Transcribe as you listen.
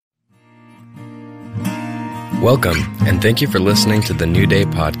Welcome, and thank you for listening to the New Day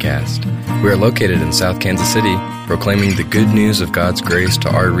podcast. We are located in South Kansas City, proclaiming the good news of God's grace to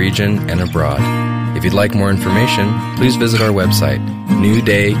our region and abroad. If you'd like more information, please visit our website,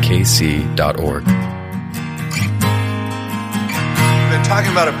 newdaykc.org. We've been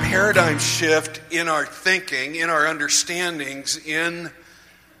talking about a paradigm shift in our thinking, in our understandings, in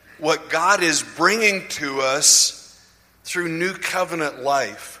what God is bringing to us through new covenant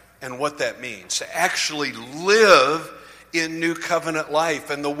life. And what that means, to actually live in new covenant life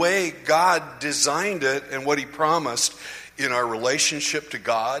and the way God designed it and what He promised in our relationship to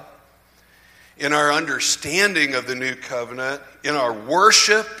God, in our understanding of the new covenant, in our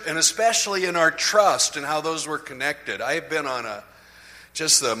worship, and especially in our trust and how those were connected. I have been on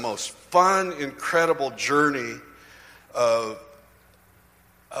just the most fun, incredible journey of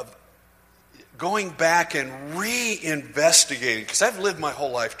going back and reinvestigating, because I've lived my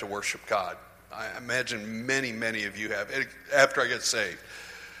whole life to worship God. I imagine many of you have, after I get saved.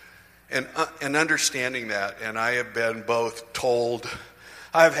 And understanding that, and I have been both told,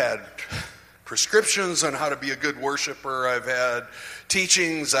 I've had prescriptions on how to be a good worshiper, I've had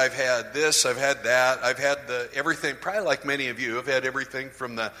teachings, I've had this, I've had that, I've had everything, probably like many of you, I've had everything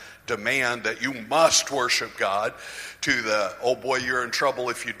from the demand that you must worship God, to the, oh boy, you're in trouble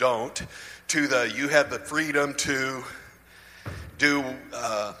if you don't, to the, you have the freedom to do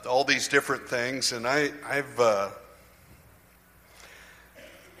all these different things. And the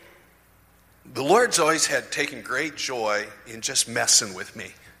Lord's always had taken great joy in just messing with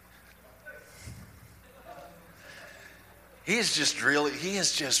me. He has just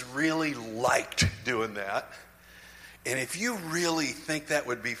really liked doing that. And if you really think that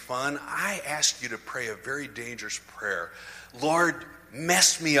would be fun, I ask you to pray a very dangerous prayer. Lord,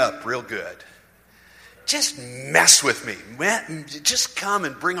 mess me up real good. Just mess with me. Just come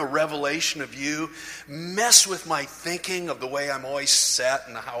and bring a revelation of you. Mess with my thinking of the way I'm always set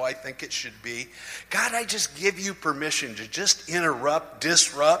and how I think it should be. God, I just give you permission to just interrupt,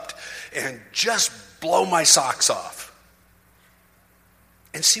 disrupt, and just blow my socks off.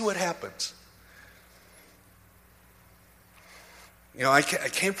 And see what happens. You know, I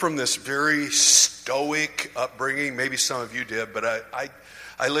came from this very stoic upbringing. Maybe some of you did, but I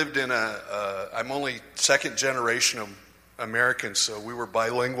lived in I'm only second generation of American, so we were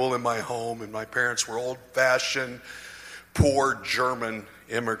bilingual in my home, and my parents were old-fashioned, poor German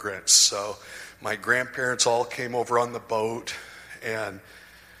immigrants. So my grandparents all came over on the boat, and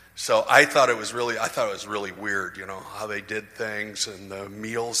so I thought it was really weird, you know, how they did things and the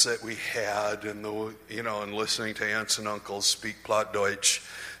meals that we had and and listening to aunts and uncles speak Plattdeutsch.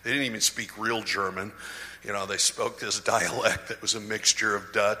 They didn't even speak real German. You know, they spoke this dialect that was a mixture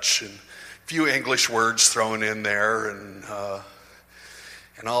of Dutch and a few English words thrown in there and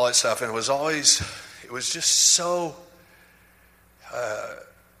all that stuff. And it was just so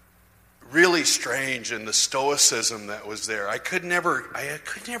really strange, in the stoicism that was there. I could never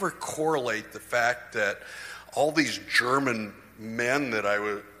correlate the fact that all these German men that I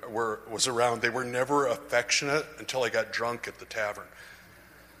was around, they were never affectionate until I got drunk at the tavern.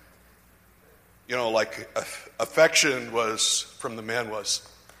 You know, like affection was from the men was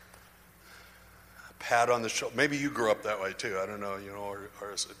a pat on the shoulder. Maybe you grew up that way too. I don't know. You know,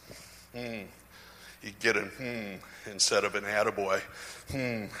 or is it? You get a instead of an attaboy.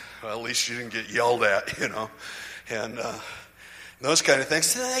 Well, at least you didn't get yelled at, you know, and those kind of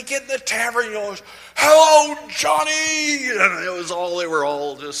things. And then they get in the tavern, you know, hello, Johnny, and they were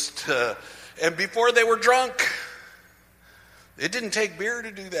all just, and before they were drunk. It didn't take beer to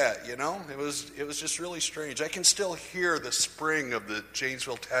do that, you know. It was just really strange. I can still hear the spring of the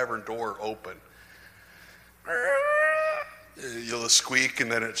Janesville Tavern door open. You'll squeak,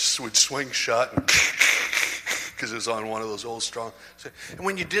 and then it would swing shut, because it was on one of those old strong. And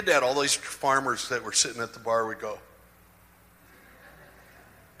when you did that, all these farmers that were sitting at the bar would go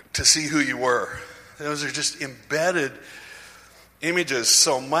to see who you were. Those are just embedded images.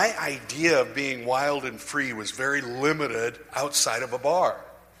 So my idea of being wild and free was very limited outside of a bar.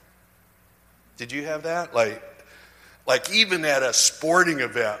 Did you have that? Like even at a sporting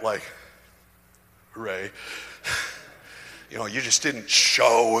event, like, hooray. You know, you just didn't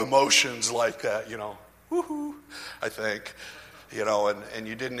show emotions like that, you know. Woohoo, I think. You know, and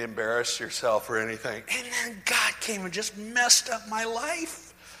you didn't embarrass yourself or anything. And then God came and just messed up my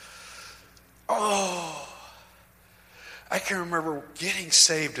life. Oh. I can remember getting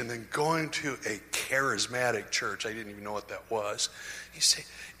saved and then going to a charismatic church. I didn't even know what that was.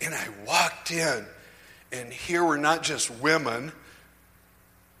 And I walked in, and here were not just women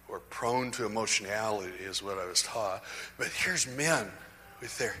who are prone to emotionality, is what I was taught, but here's men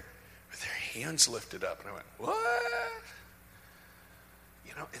with their hands lifted up. And I went, what?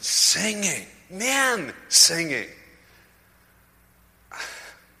 You know, and singing. Men singing.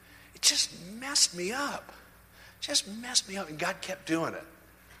 It just messed me up. Just messed me up. And God kept doing it.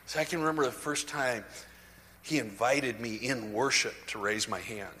 So I can remember the first time he invited me in worship to raise my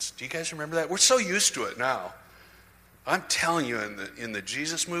hands. Do you guys remember that? We're so used to it now. I'm telling you, in the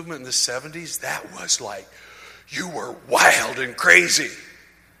Jesus movement in the 70s, that was like, you were wild and crazy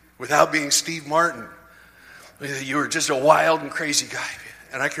without being Steve Martin. You were just a wild and crazy guy.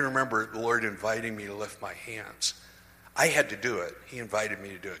 And I can remember the Lord inviting me to lift my hands. I had to do it. He invited me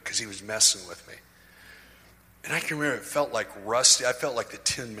to do it because he was messing with me. And I can remember it felt like rusty. I felt like the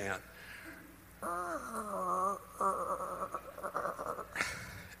Tin Man.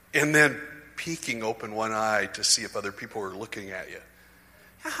 And then peeking open one eye to see if other people were looking at you.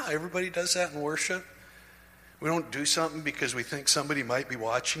 Yeah, everybody does that in worship. We don't do something because we think somebody might be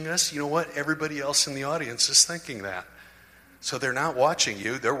watching us. You know what? Everybody else in the audience is thinking that. So they're not watching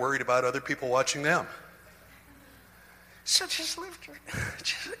you. They're worried about other people watching them. So just lift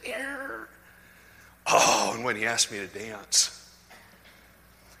your... Oh, and when he asked me to dance,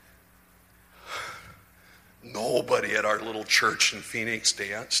 nobody at our little church in Phoenix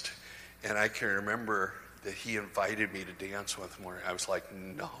danced. And I can remember that he invited me to dance with him. I was like,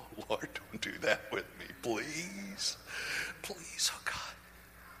 no, Lord, don't do that with me, please. Please, oh God.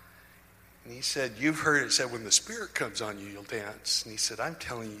 And he said, you've heard it said when the Spirit comes on you, you'll dance. And he said, I'm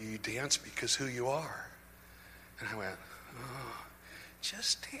telling you, you dance because who you are. And I went, oh,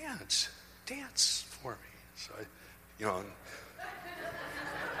 just dance. Dance for me. So I,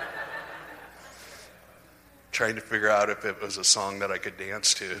 trying to figure out if it was a song that I could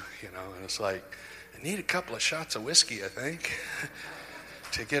dance to, and it's like, I need a couple of shots of whiskey, I think,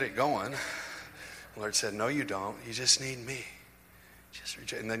 to get it going. The Lord said, no, you don't. You just need me.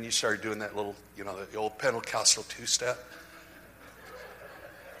 And then you started doing that little, the old Pentecostal two-step.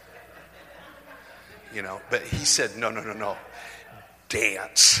 But he said, no.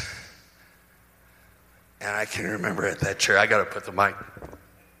 Dance. And I can remember at that chair, I got to put the mic.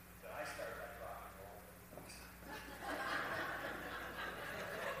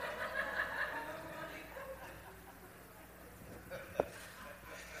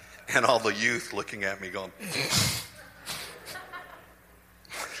 And all the youth looking at me going,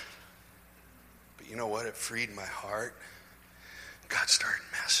 but you know what? It freed my heart. God started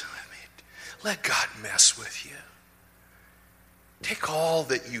messing with me. Let God mess with you. Take all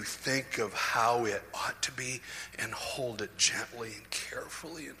that you think of how it ought to be and hold it gently and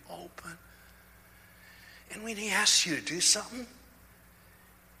carefully and open. And when he asks you to do something,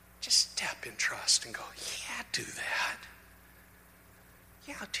 just step in trust and go, yeah, do that.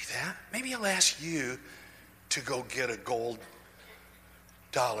 Yeah, I'll do that. Maybe he'll ask you to go get a gold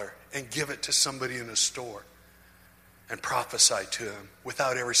dollar and give it to somebody in a store and prophesy to him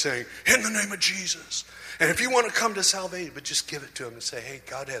without ever saying, in the name of Jesus. And if you want to come to salvation, but just give it to him and say, hey,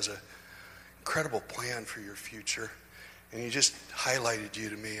 God has an incredible plan for your future. And he just highlighted you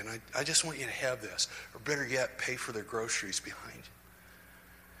to me, and I just want you to have this. Or better yet, pay for their groceries behind you.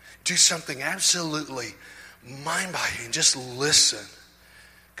 Do something absolutely mind-boggling. Just listen.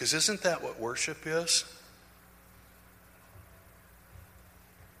 Because isn't that what worship is?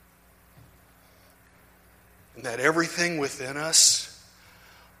 And that everything within us,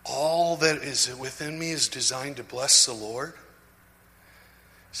 all that is within me is designed to bless the Lord.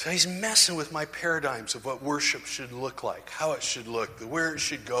 So he's messing with my paradigms of what worship should look like, how it should look, where it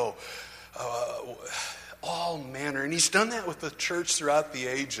should go, all manner. And he's done that with the church throughout the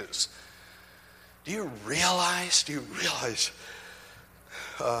ages. Do you realize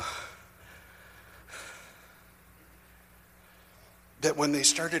that when they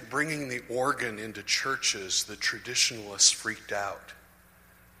started bringing the organ into churches, the traditionalists freaked out?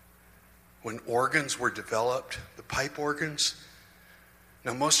 When organs were developed, the pipe organs,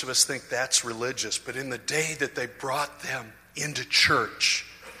 now most of us think that's religious, but in the day that they brought them into church,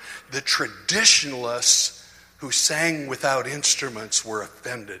 the traditionalists who sang without instruments were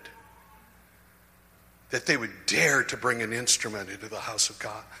offended that they would dare to bring an instrument into the house of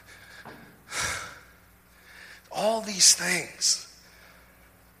God. All these things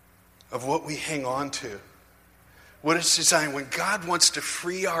of what we hang on to, what it's designed, when God wants to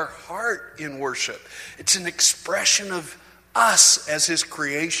free our heart in worship, it's an expression of us as his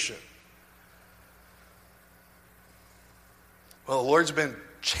creation. Well, the Lord's been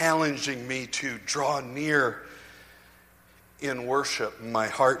challenging me to draw near in worship, my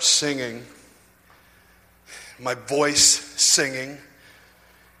heart singing, my voice singing,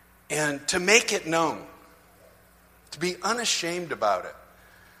 and to make it known, to be unashamed about it.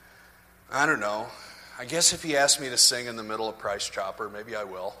 I don't know. I guess if he asked me to sing in the middle of Price Chopper, maybe I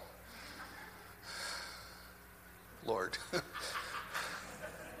will. Lord.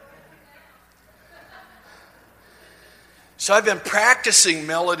 So I've been practicing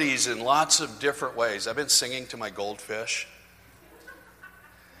melodies in lots of different ways. I've been singing to my goldfish.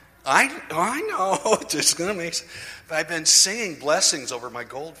 I know, it's just going to make sense. But I've been singing blessings over my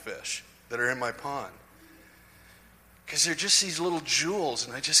goldfish that are in my pond. Because they're just these little jewels,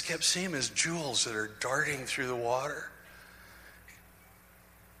 and I just kept seeing them as jewels that are darting through the water.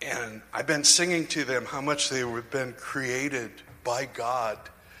 And I've been singing to them how much they have been created by God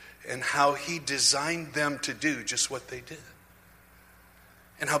and how He designed them to do just what they did.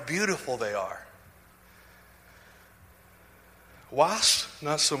 And how beautiful they are. Wasps,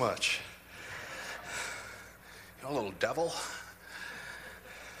 not so much. You know, little devil.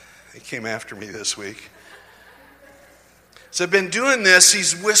 He came after me this week. So I've been doing this.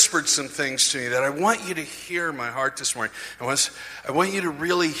 He's whispered some things to me that I want you to hear in my heart this morning. I want you to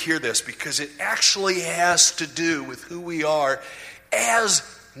really hear this because it actually has to do with who we are as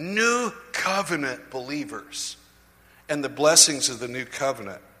new covenant believers and the blessings of the new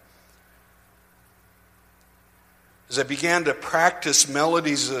covenant. As I began to practice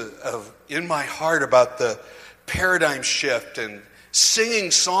melodies in my heart about the paradigm shift and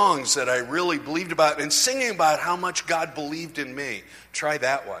singing songs that I really believed about and singing about how much God believed in me. Try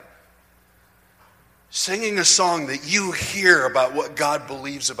that one. Singing a song that you hear about what God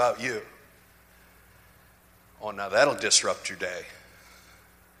believes about you. Oh, now that'll disrupt your day.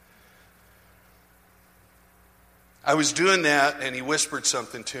 I was doing that, and he whispered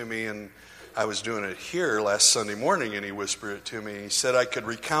something to me, and I was doing it here last Sunday morning, and he whispered it to me. He said I could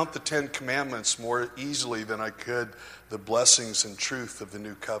recount the 10 Commandments more easily than I could the blessings and truth of the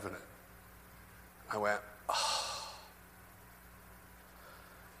new covenant. I went, oh.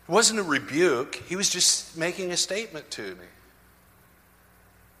 It wasn't a rebuke. He was just making a statement to me.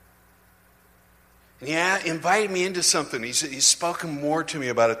 And he invited me into something. He's spoken more to me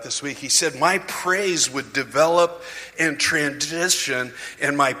about it this week. He said my praise would develop and transition,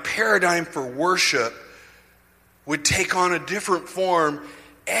 and my paradigm for worship would take on a different form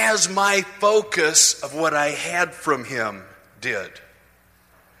as my focus of what I had from him did.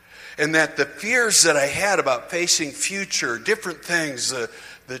 And that the fears that I had about facing future, different things,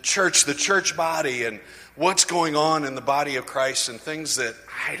 the church body, and what's going on in the body of Christ, and things that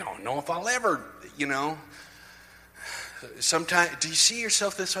I don't know if I'll ever, sometimes, do you see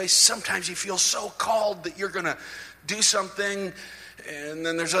yourself this way? Sometimes you feel so called that you're going to do something, and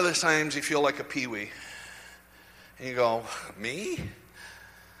then there's other times you feel like a peewee. And you go, me?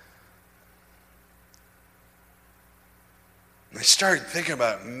 And I started thinking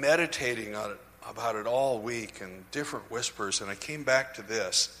about it, meditating on it, about it all week, and different whispers, and I came back to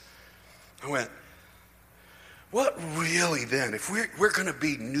this. I went, what really then, if we're going to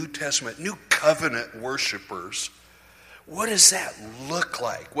be New Testament, New Covenant worshipers, what does that look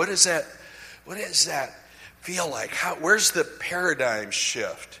like? What does that feel like? Where's the paradigm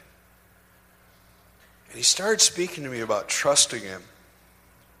shift? And he started speaking to me about trusting him.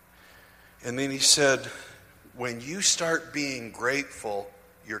 And then he said, when you start being grateful,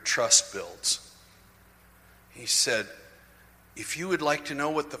 your trust builds. He said, if you would like to know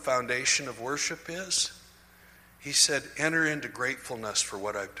what the foundation of worship is, he said, enter into gratefulness for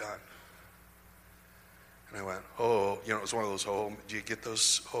what I've done. And I went, it was one of those, do you get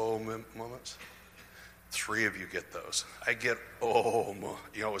those moments? 3 of you get those. I get,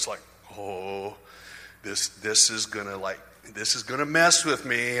 it's like, this is gonna mess with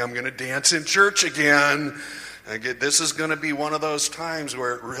me. I'm gonna dance in church again. This is gonna be one of those times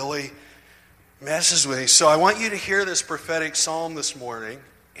where it really messes with me. So I want you to hear this prophetic psalm this morning,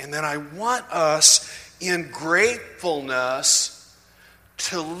 and then I want us in gratefulness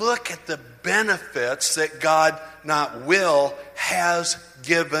to look at the benefits that God, not will, has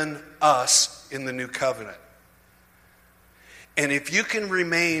given us in the new covenant. And if you can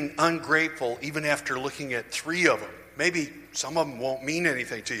remain ungrateful even after looking at 3 of them, maybe some of them won't mean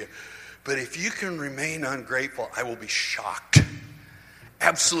anything to you, but if you can remain ungrateful, I will be shocked.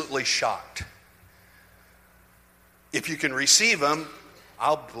 Absolutely shocked. If you can receive them,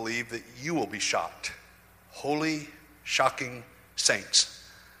 I'll believe that you will be shocked. Holy, shocking saints.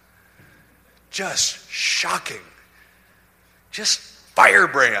 Just shocking. Just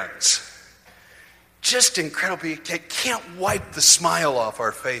firebrands. Just incredible. That can't wipe the smile off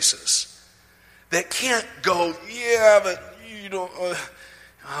our faces. That can't go, but you don't.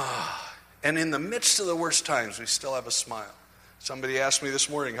 And in the midst of the worst times, we still have a smile. Somebody asked me this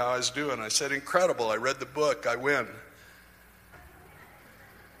morning how I was doing. I said, incredible. I read the book. I win.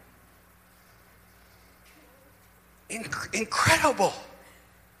 Incredible.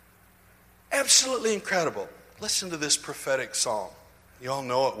 Absolutely incredible. Listen to this prophetic psalm. You all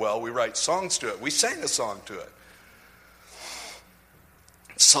know it well. We write songs to it. We sang a song to it.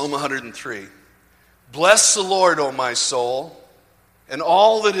 Psalm 103. Bless the Lord, O my soul, and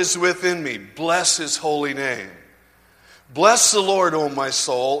all that is within me. Bless his holy name. Bless the Lord, O my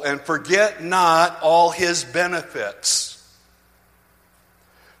soul, and forget not all his benefits,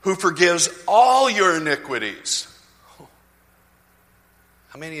 who forgives all your iniquities.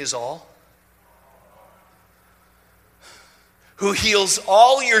 How many is all? Who heals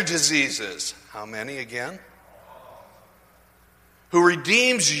all your diseases. How many again? Who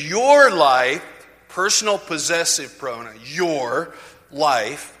redeems your life, personal possessive pronoun, your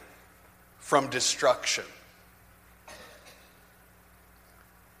life from destruction.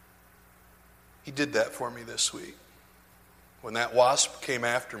 He did that for me this week. When that wasp came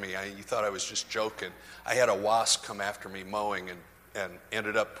after me, you thought I was just joking. I had a wasp come after me mowing and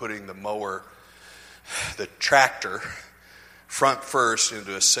ended up putting the tractor, front first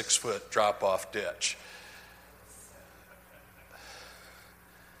into a 6-foot drop-off ditch.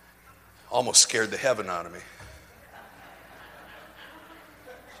 Almost scared the heaven out of me.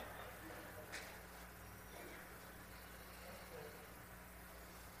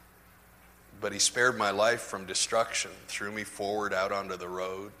 But he spared my life from destruction, threw me forward out onto the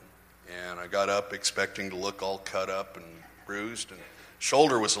road, and I got up expecting to look all cut up and bruised, and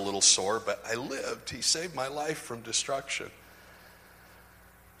shoulder was a little sore, but I lived. He saved my life from destruction.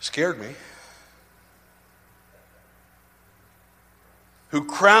 Scared me. Who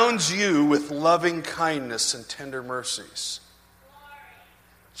crowns you with loving kindness and tender mercies.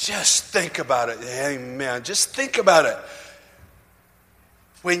 Just think about it. Amen. Just think about it.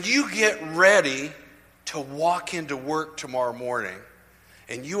 When you get ready to walk into work tomorrow morning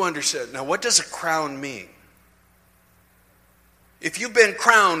and you understand, now what does a crown mean? If you've been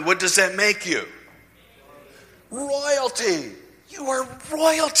crowned, what does that make you? Royalty. You are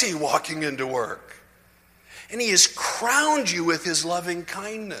royalty walking into work. And he has crowned you with his loving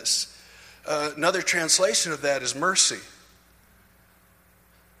kindness. Another translation of that is mercy.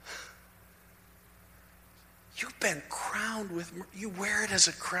 You've been crowned with, you wear it as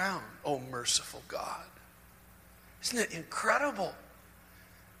a crown. Oh, merciful God. Isn't it incredible?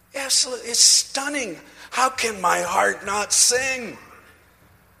 Absolutely, it's stunning. How can my heart not sing?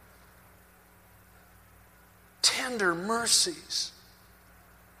 Tender mercies.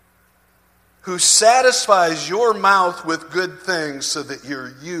 Who satisfies your mouth with good things so that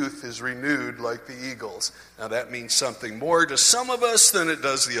your youth is renewed like the eagles. Now that means something more to some of us than it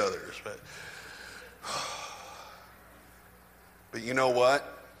does the others. But you know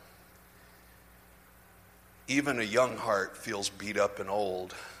what? Even a young heart feels beat up and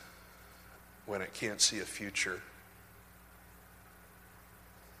old when it can't see a future.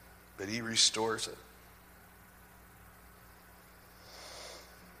 But he restores it.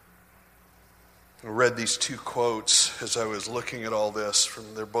 I read these two quotes as I was looking at all this.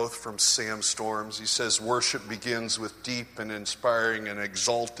 They're both from Sam Storms. He says, worship begins with deep and inspiring and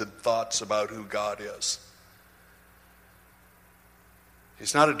exalted thoughts about who God is.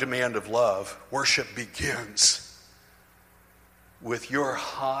 It's not a demand of love. Worship begins with your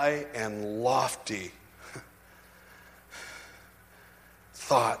high and lofty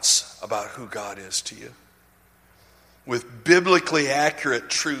thoughts about who God is to you. With biblically accurate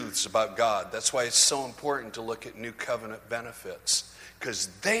truths about God. That's why it's so important to look at New Covenant benefits, because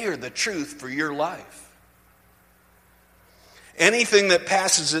they are the truth for your life. Anything that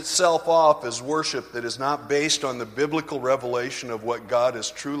passes itself off as worship that is not based on the biblical revelation of what God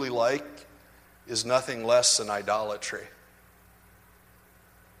is truly like is nothing less than idolatry.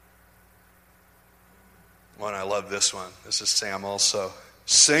 One, I love this one. This is Sam also.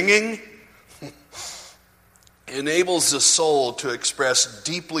 Singing enables the soul to express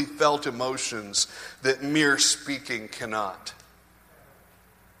deeply felt emotions that mere speaking cannot.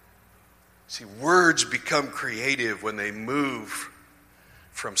 See, words become creative when they move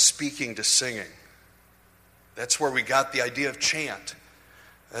from speaking to singing. That's where we got the idea of chant.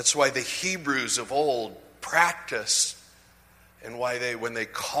 That's why the Hebrews of old practiced, and why when they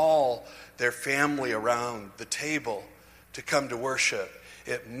call their family around the table to come to worship,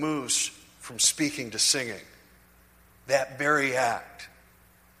 it moves from speaking to singing. That very act.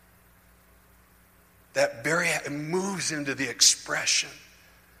 It moves into the expression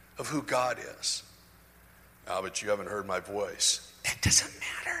of who God is. Oh, but you haven't heard my voice. That doesn't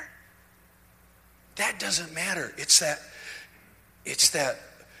matter. That doesn't matter. It's that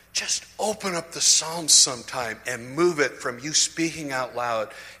just open up the Psalms sometime and move it from you speaking out loud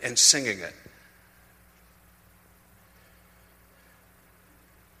and singing it.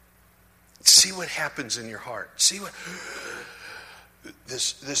 See what happens in your heart. See what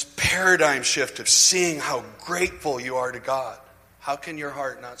this paradigm shift of seeing how grateful you are to God. How can your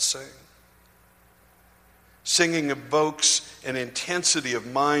heart not sing? Singing evokes an intensity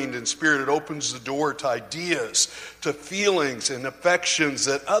of mind and spirit. It opens the door to ideas, to feelings and affections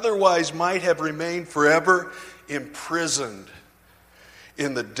that otherwise might have remained forever imprisoned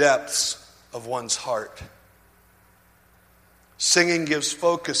in the depths of one's heart. Singing gives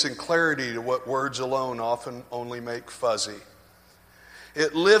focus and clarity to what words alone often only make fuzzy.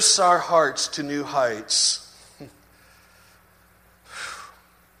 It lifts our hearts to new heights.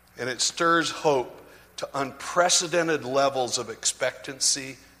 And it stirs hope to unprecedented levels of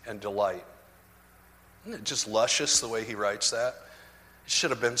expectancy and delight. Isn't it just luscious the way he writes that? It should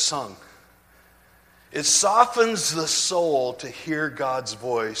have been sung. It softens the soul to hear God's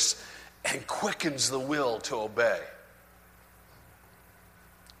voice and quickens the will to obey.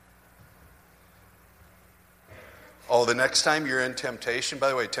 Oh, the next time you're in temptation, by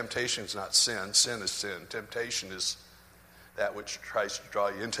the way, temptation is not sin. Sin is sin. Temptation is that which tries to draw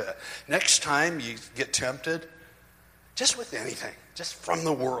you into that. Next time you get tempted, just with anything, just from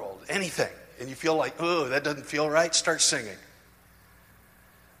the world, anything, and you feel like, oh, that doesn't feel right, start singing.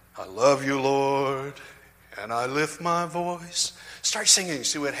 I love you, Lord, and I lift my voice. Start singing,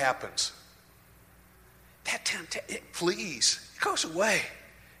 see what happens. That temptation, it flees. It goes away.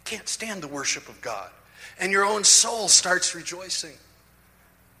 Can't stand the worship of God. And your own soul starts rejoicing.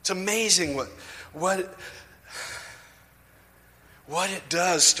 It's amazing what it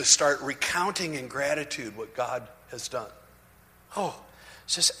does to start recounting in gratitude what God has done. Oh,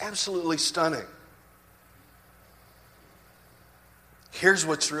 it's just absolutely stunning. Here's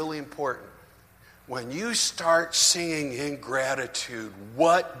what's really important. When you start singing in gratitude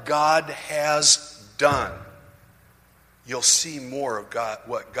what God has done, you'll see more of God,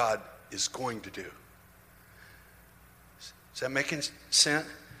 what God is going to do. Is that making sense?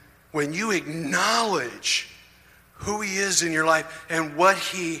 When you acknowledge who he is in your life and what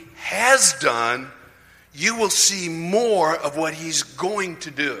he has done, you will see more of what he's going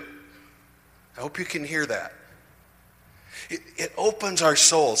to do. I hope you can hear that. It opens our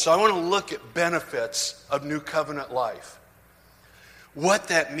souls. So I want to look at benefits of new covenant life. What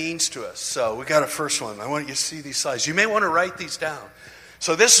that means to us. So we got a first one. I want you to see these slides. You may want to write these down.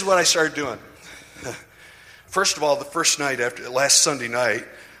 So this is what I started doing. First of all, the first night after last Sunday night,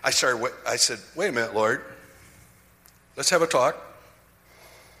 I said, wait a minute, Lord. Let's have a talk.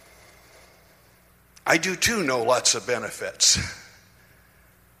 I do too know lots of benefits.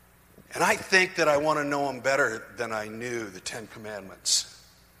 And I think that I want to know them better than I knew the Ten Commandments.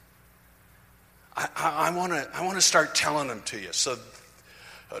 I want to start telling them to you. So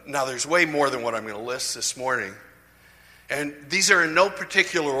now there's way more than what I'm going to list this morning. And these are in no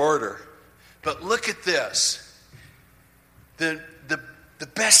particular order. But look at this. The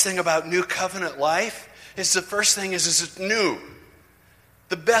best thing about new covenant life is the first thing is it's new.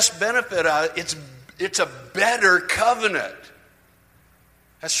 The best benefit of it's a better covenant.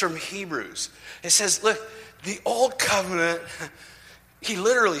 That's from Hebrews. It says, look, the old covenant, he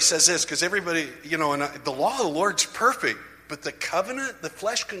literally says this, because everybody, and the law of the Lord's perfect, but the covenant, the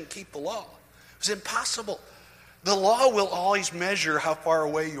flesh couldn't keep the law. It was impossible. The law will always measure how far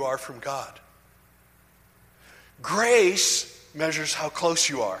away you are from God. Grace measures how close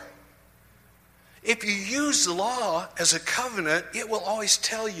you are. If you use the law as a covenant, it will always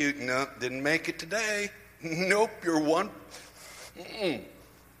tell you, no, didn't make it today. Nope, you're one. Mm-mm.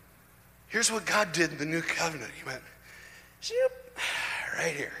 Here's what God did in the new covenant. He went, zoop,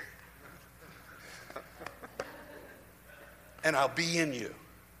 right here. And I'll be in you.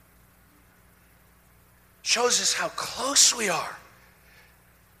 Shows us how close we are.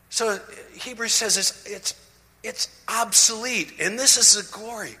 So Hebrews says it's obsolete. And this is the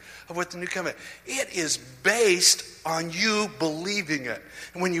glory of what the new covenant. It is based on you believing it.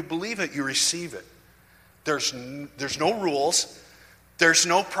 And when you believe it, you receive it. There's no rules. There's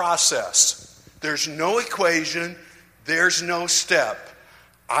no process. There's no equation. There's no step.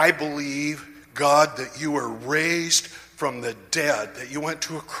 I believe, God, that you were raised from the dead, that you went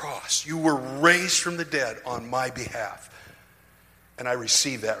to a cross. You were raised from the dead on my behalf. And I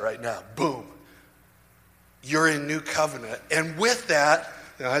receive that right now. Boom. You're in new covenant. And with that,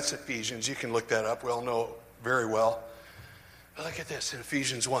 that's Ephesians. You can look that up. We all know it very well. But look at this in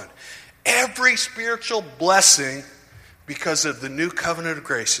Ephesians 1. Every spiritual blessing because of the new covenant of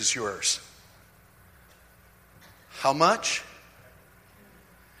grace is yours. How much?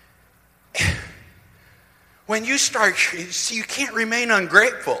 When you start, see, you can't remain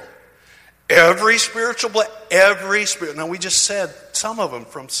ungrateful. Every spiritual blessing, every spirit. Now we just said some of them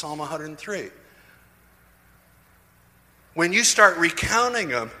from Psalm 103. When you start recounting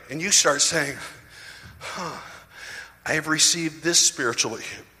them and you start saying, I have received this spiritual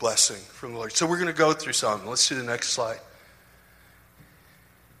blessing from the Lord. So we're going to go through some. Let's see the next slide.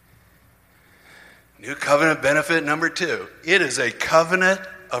 New covenant benefit number 2. It is a covenant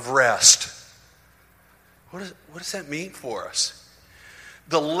of rest. What does that mean for us?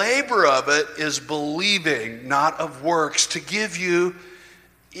 The labor of it is believing, not of works, to give you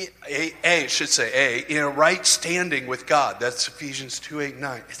in a right standing with God. That's Ephesians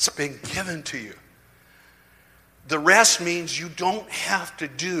 2:8-9. It's been given to you. The rest means you don't have to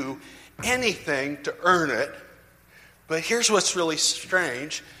do anything to earn it. But here's what's really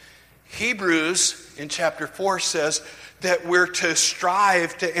strange. Hebrews in chapter 4 says that we're to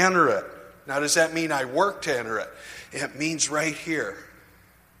strive to enter it. Now, does that mean I work to enter it? It means right here.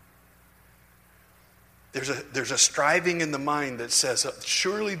 There's a striving in the mind that says,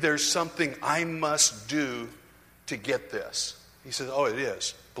 surely there's something I must do to get this. He says, oh, it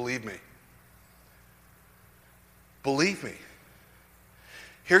is. Believe me. Believe me.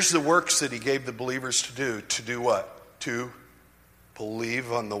 Here's the works that he gave the believers to do. To do what? To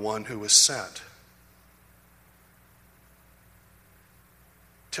believe on the one who was sent.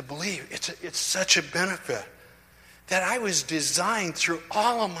 To believe. It's such a benefit that I was designed through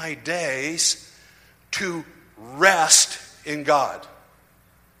all of my days to rest in God.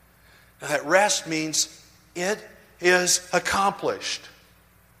 Now that rest means it is accomplished.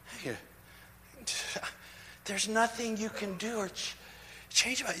 There's nothing you can do or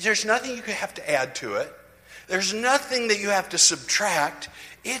change about it. There's nothing you have to add to it. There's nothing that you have to subtract.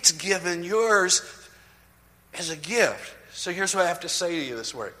 It's given yours as a gift. So here's what I have to say to you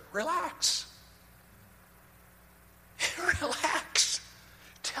this morning. Relax. Relax.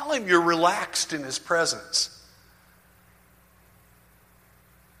 Tell him you're relaxed in his presence.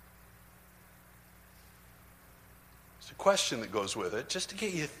 There's a question that goes with it, just to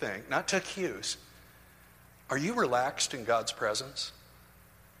get you to think, not to accuse. Are you relaxed in God's presence?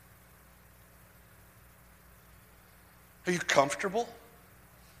 Are you comfortable?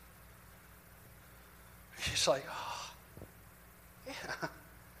 It's like, yeah. Are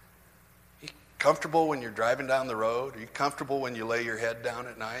you comfortable when you're driving down the road? Are you comfortable when you lay your head down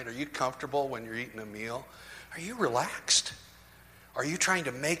at night? Are you comfortable when you're eating a meal? Are you relaxed? Are you trying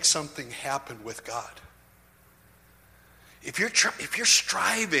to make something happen with God? If you're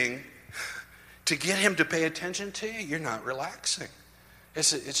striving to get him to pay attention to you, you're not relaxing.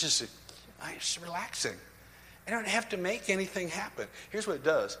 It's just relaxing. I don't have to make anything happen. Here's what it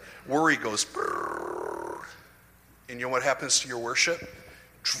does. Worry goes, brrr, and you know what happens to your worship?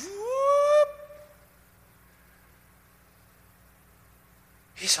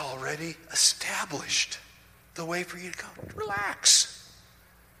 He's already established the way for you to go. Relax.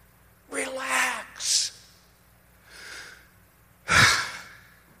 Relax.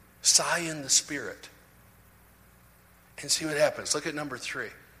 Sigh in the Spirit. And see what happens. Look at number 3.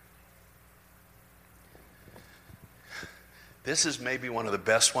 This is maybe one of the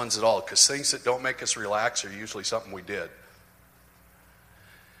best ones at all, because things that don't make us relax are usually something we did.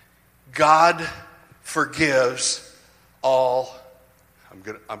 God forgives all, I'm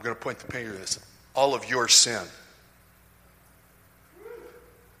going to point the finger at this, all of your sin.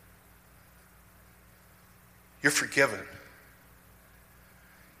 You're forgiven.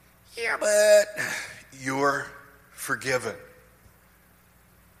 Yeah, but you're forgiven.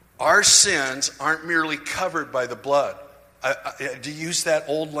 Our sins aren't merely covered by the blood. I use that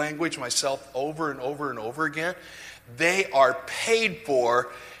old language myself over and over and over again. They are paid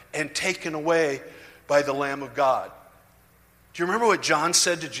for and taken away by the Lamb of God. Do you remember what John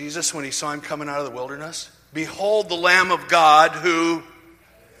said to Jesus when he saw him coming out of the wilderness? Behold the Lamb of God who,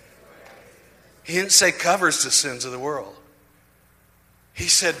 he didn't say covers the sins of the world. He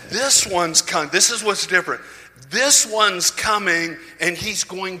said, this one's coming. This is what's different. This one's coming and he's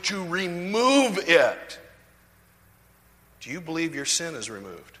going to remove it. Do you believe your sin is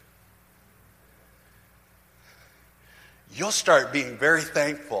removed? You'll start being very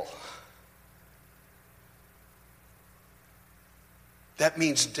thankful. That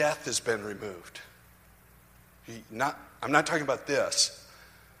means death has been removed. I'm not talking about this.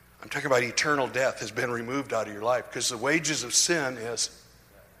 I'm talking about eternal death has been removed out of your life, because the wages of sin that's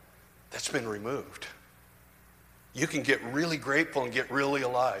been removed. You can get really grateful and get really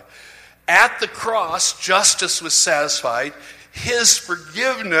alive. At the cross, justice was satisfied. His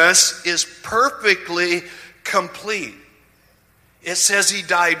forgiveness is perfectly complete. It says he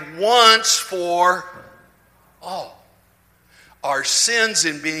died once for all. our sins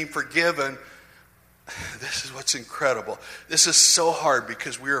in being forgiven, this is what's incredible. This is so hard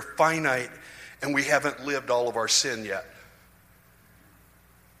because we are finite and we haven't lived all of our sin yet.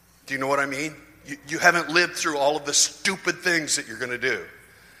 Do you know what I mean? You haven't lived through all of the stupid things that you're going to do,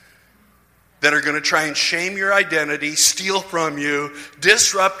 that are going to try and shame your identity, steal from you,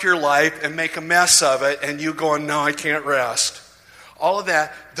 disrupt your life, and make a mess of it, and you going, no, I can't rest. All of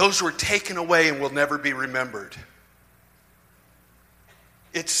that, those were taken away and will never be remembered.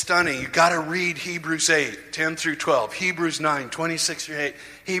 It's stunning. You've got to read Hebrews 8, 10 through 12, Hebrews 9, 26 through 8,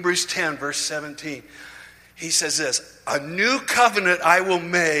 Hebrews 10, verse 17. He says this, a new covenant I will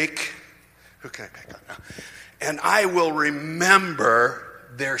make, who can I pick on now? And I will remember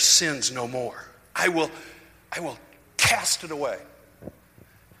their sins no more. I will cast it away.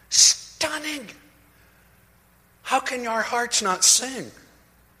 Stunning. How can our hearts not sing?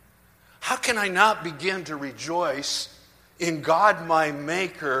 How can I not begin to rejoice in God my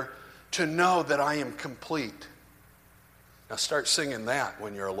Maker to know that I am complete? Now start singing that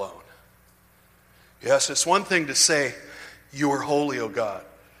when you're alone. Yes, it's one thing to say, you are holy, O God.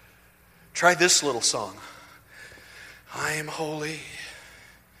 Try this little song. I am holy.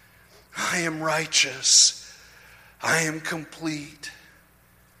 I am righteous. I am complete.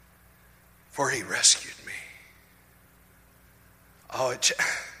 For he rescued me. Oh,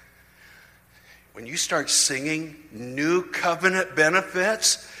 when you start singing new covenant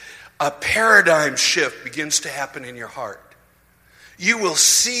benefits, a paradigm shift begins to happen in your heart. You will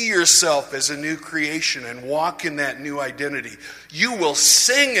see yourself as a new creation and walk in that new identity. You will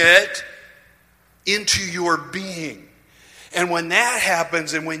sing it into your being. And when that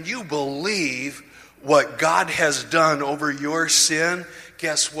happens, and when you believe what God has done over your sin,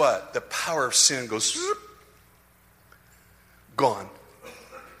 guess what? The power of sin goes gone.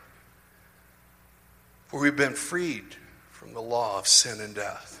 For we've been freed from the law of sin and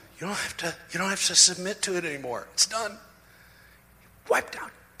death. You don't have to submit to it anymore. It's done. Wiped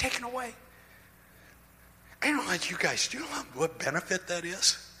out, taken away. I don't know like you guys. Do you know what benefit that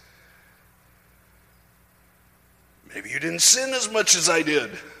is? Maybe you didn't sin as much as I did.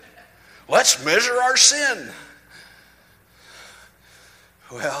 Let's measure our sin.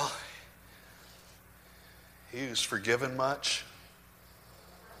 Well, he who's forgiven much.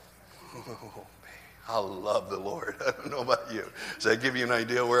 Oh, I love the Lord. I don't know about you. Does that give you an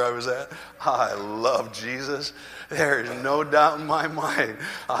idea where I was at? I love Jesus. There is no doubt in my mind.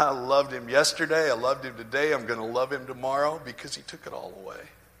 I loved him yesterday. I loved him today. I'm going to love him tomorrow because he took it all away.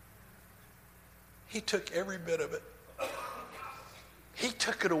 He took every bit of it. He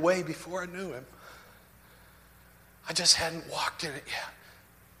took it away before I knew him. I just hadn't walked in it yet.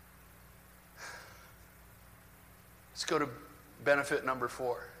 Let's go to benefit number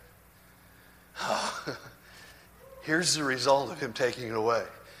 4. Here's the result of him taking it away.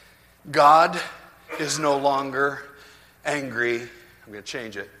 God is no longer angry, I'm going to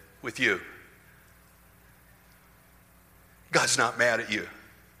change it, with you. God's not mad at you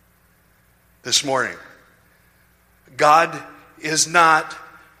this morning. God is not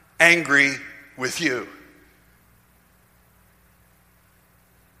angry with you.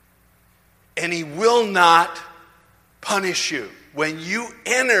 And he will not punish you. When you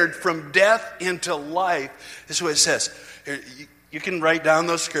entered from death into life, this is what it says. You can write down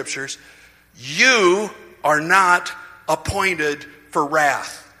those scriptures. You are not appointed for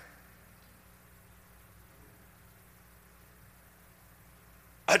wrath.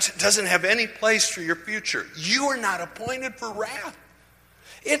 It doesn't have any place for your future. You are not appointed for wrath.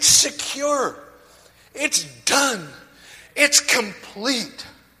 It's secure. It's done. It's complete.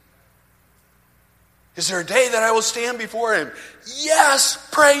 Is there a day that I will stand before him? Yes,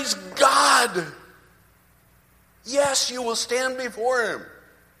 praise God. Yes, you will stand before him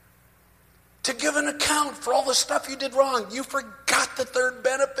to give an account for all the stuff you did wrong. You forgot the third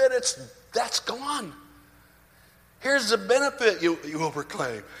benefit. That's gone. Here's the benefit you will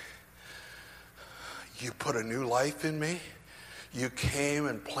proclaim. You put a new life in me. You came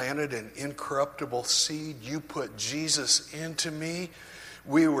and planted an incorruptible seed. You put Jesus into me.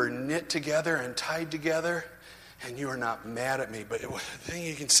 We were knit together and tied together, and you are not mad at me. But the thing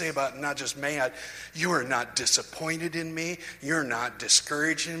you can say about not just mad, you are not disappointed in me. You're not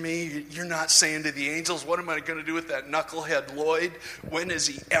discouraged in me. You're not saying to the angels, what am I going to do with that knucklehead Lloyd? When is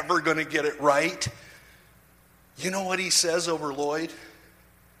he ever going to get it right? You know what he says over Lloyd?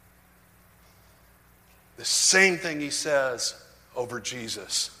 The same thing he says over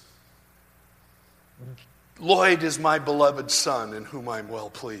Jesus. Lloyd is my beloved son in whom I'm well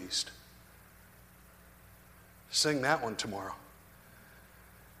pleased. Sing that one tomorrow.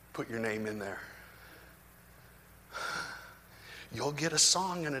 Put your name in there. you'll get a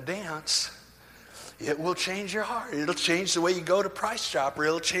song and a dance. It will change your heart. It'll change the way you go to Price Chopper.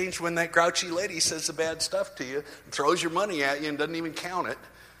 It'll change when that grouchy lady says the bad stuff to you and throws your money at you and doesn't even count it.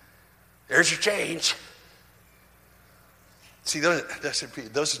 There's your change. See, that's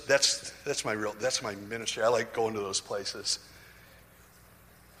my ministry. I like going to those places.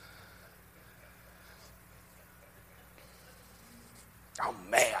 I'm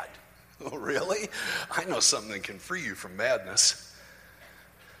mad. Oh, really? I know something that can free you from madness.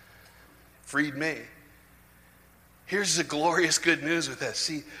 Freed me. Here's the glorious good news with that.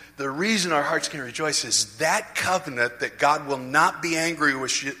 See, the reason our hearts can rejoice is that covenant that God will not be angry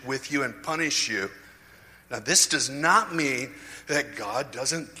with you and punish you. Now, this does not mean that God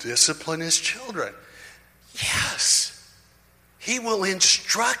doesn't discipline his children. Yes, he will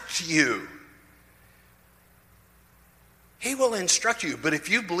instruct you. He will instruct you. But if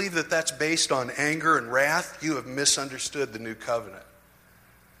you believe that that's based on anger and wrath, you have misunderstood the new covenant.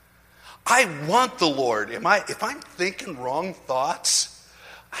 I want the Lord. If I'm thinking wrong thoughts,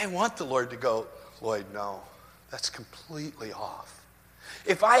 I want the Lord to go, Lloyd, no, that's completely off.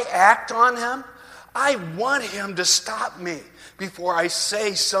 If I act on him, I want him to stop me before I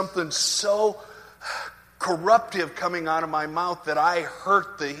say something so corruptive coming out of my mouth that I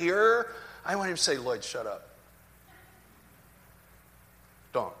hurt the hearer. I want him to say, Lloyd, shut up.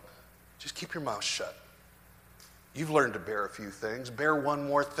 Don't. Just keep your mouth shut. You've learned to bear a few things. Bear one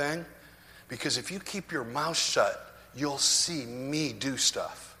more thing. Because if you keep your mouth shut, you'll see me do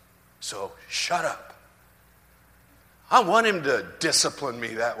stuff. So shut up. I want him to discipline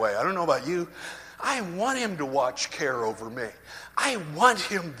me that way. I don't know about you. I want him to watch care over me. I want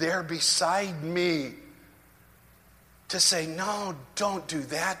him there beside me to say, no, don't do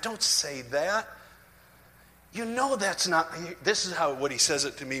that. Don't say that. You know that's not, this is what he says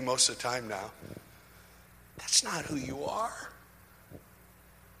it to me most of the time now. That's not who you are.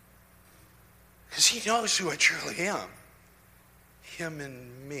 Because he knows who I truly am. Him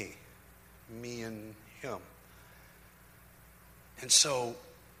and me. Me and him. And so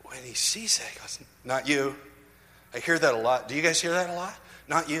when he sees that, he goes, not you. I hear that a lot. Do you guys hear that a lot?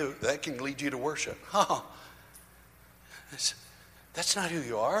 Not you. That can lead you to worship. Oh, that's not who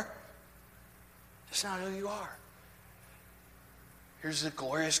you are. That's not who you are. Here's the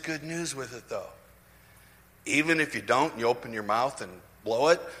glorious good news with it, though. Even if you don't, and you open your mouth and blow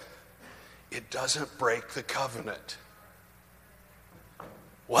it, it doesn't break the covenant.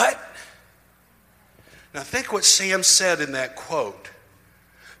 What? Now think what Sam said in that quote.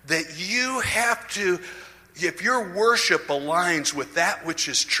 That you have to, if your worship aligns with that which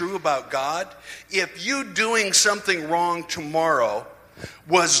is true about God, if you doing something wrong tomorrow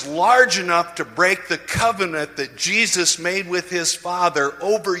was large enough to break the covenant that Jesus made with his Father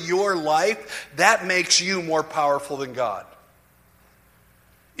over your life, that makes you more powerful than God.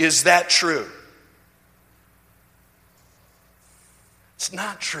 Is that true? It's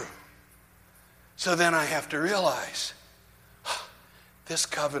not true. So then I have to realize, this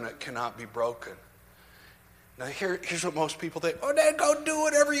covenant cannot be broken. Now here's what most people think. Oh, Dad, go do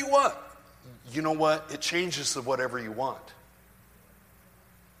whatever you want. You know what? It changes the whatever you want.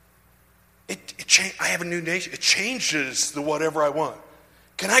 I have a new nation. It changes the whatever I want.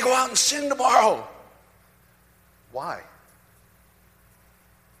 Can I go out and sin tomorrow? Why?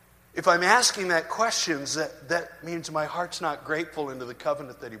 If I'm asking that question, that means my heart's not grateful into the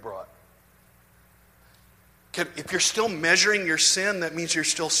covenant that he brought. If you're still measuring your sin, that means you're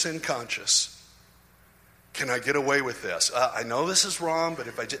still sin conscious. Can I get away with this? I know this is wrong, but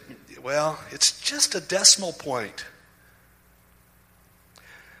if I did, well, it's just a decimal point.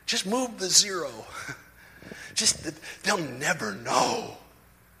 Just move the zero. They'll never know.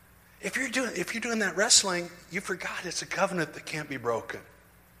 If you're doing that wrestling, you forgot it's a covenant that can't be broken.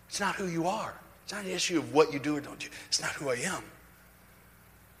 It's not who you are. It's not an issue of what you do or don't do. It's not who I am.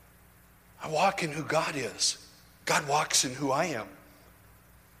 I walk in who God is. God walks in who I am.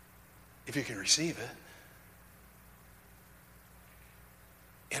 If you can receive it.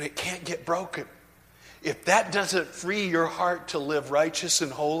 And it can't get broken. If that doesn't free your heart to live righteous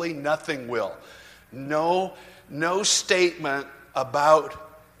and holy, nothing will. No statement about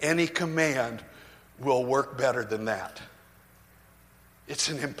any command will work better than that. It's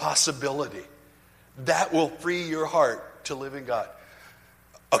an impossibility. That will free your heart to live in God.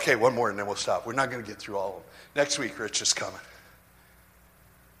 Okay, one more and then we'll stop. We're not going to get through all of them. Next week, Rich is coming.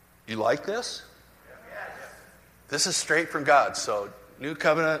 You like this? This is straight from God. So, new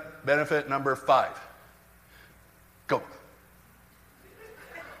covenant benefit number 5. Go.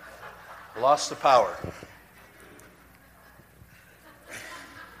 Lost the power.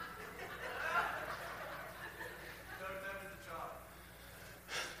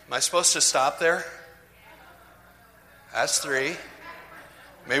 Am I supposed to stop there? That's 3.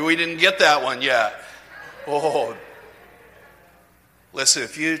 Maybe we didn't get that one yet. Oh. Listen,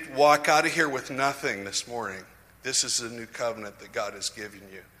 if you walk out of here with nothing this morning, this is the new covenant that God has given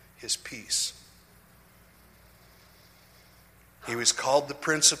you, His peace. He was called the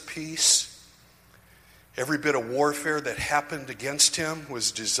Prince of Peace. Every bit of warfare that happened against him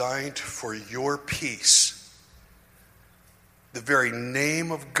was designed for your peace. The very name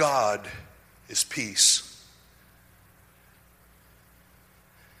of God is peace.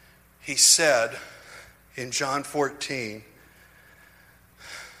 He said in John 14,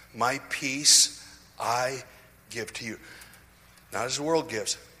 my peace I give to you. Not as the world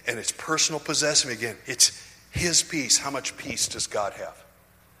gives. And it's personal possession again. It's His peace. How much peace does God have?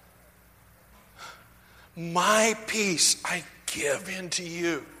 My peace I give into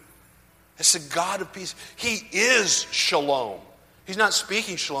you. It's the God of peace. He is shalom. He's not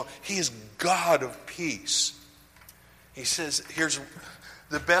speaking shalom. He is God of peace. He says, here's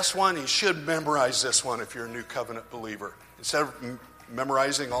the best one. You should memorize this one if you're a new covenant believer. Instead of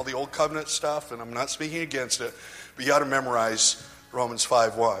memorizing all the old covenant stuff, and I'm not speaking against it, but you ought to memorize Romans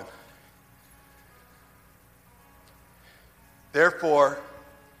 5:1. Therefore,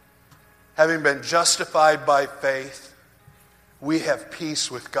 having been justified by faith, we have peace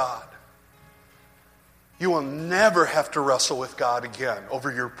with God. You will never have to wrestle with God again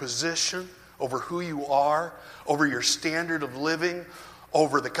over your position, over who you are, over your standard of living,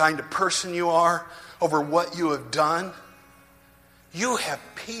 over the kind of person you are, over what you have done. You have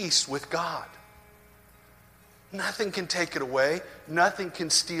peace with God. Nothing can take it away. Nothing can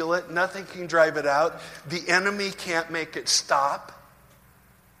steal it. Nothing can drive it out. The enemy can't make it stop.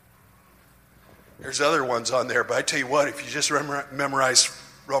 There's other ones on there, but I tell you what, if you just memorize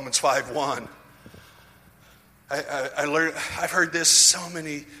Romans 5:1, I learned. I've heard this so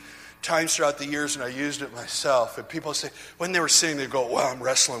many times throughout the years, and I used it myself. And people say, when they were singing, they go, well, I'm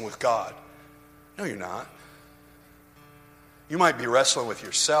wrestling with God. No, you're not. You might be wrestling with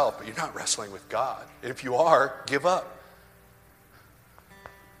yourself, but you're not wrestling with God. And if you are, give up.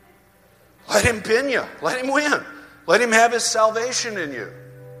 Let Him pin you. Let Him win. Let Him have His salvation in you.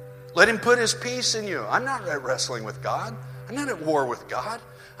 Let Him put His peace in you. I'm not wrestling with God. I'm not at war with God.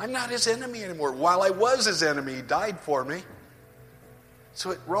 I'm not His enemy anymore. While I was His enemy, He died for me. That's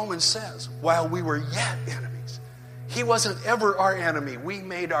what Romans says. While we were yet enemies. He wasn't ever our enemy. We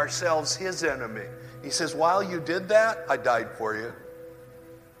made ourselves His enemy. He says, while you did that, I died for you.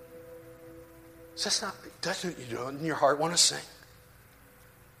 Doesn't you in your heart want to sing?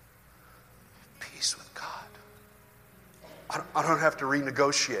 Peace with God. I don't have to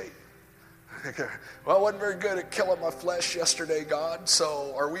renegotiate. Well, I wasn't very good at killing my flesh yesterday, God,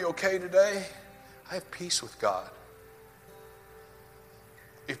 so are we okay today? I have peace with God.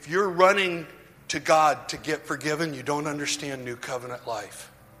 If you're running to God to get forgiven, you don't understand new covenant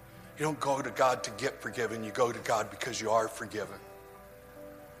life. You don't go to God to get forgiven. You go to God because you are forgiven.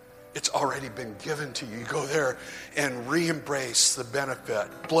 It's already been given to you. You go there and re-embrace the benefit.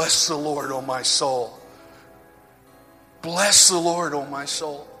 Bless the Lord, O my soul. Bless the Lord, O my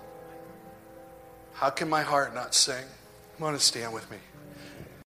soul. How can my heart not sing? Come on and stand with me.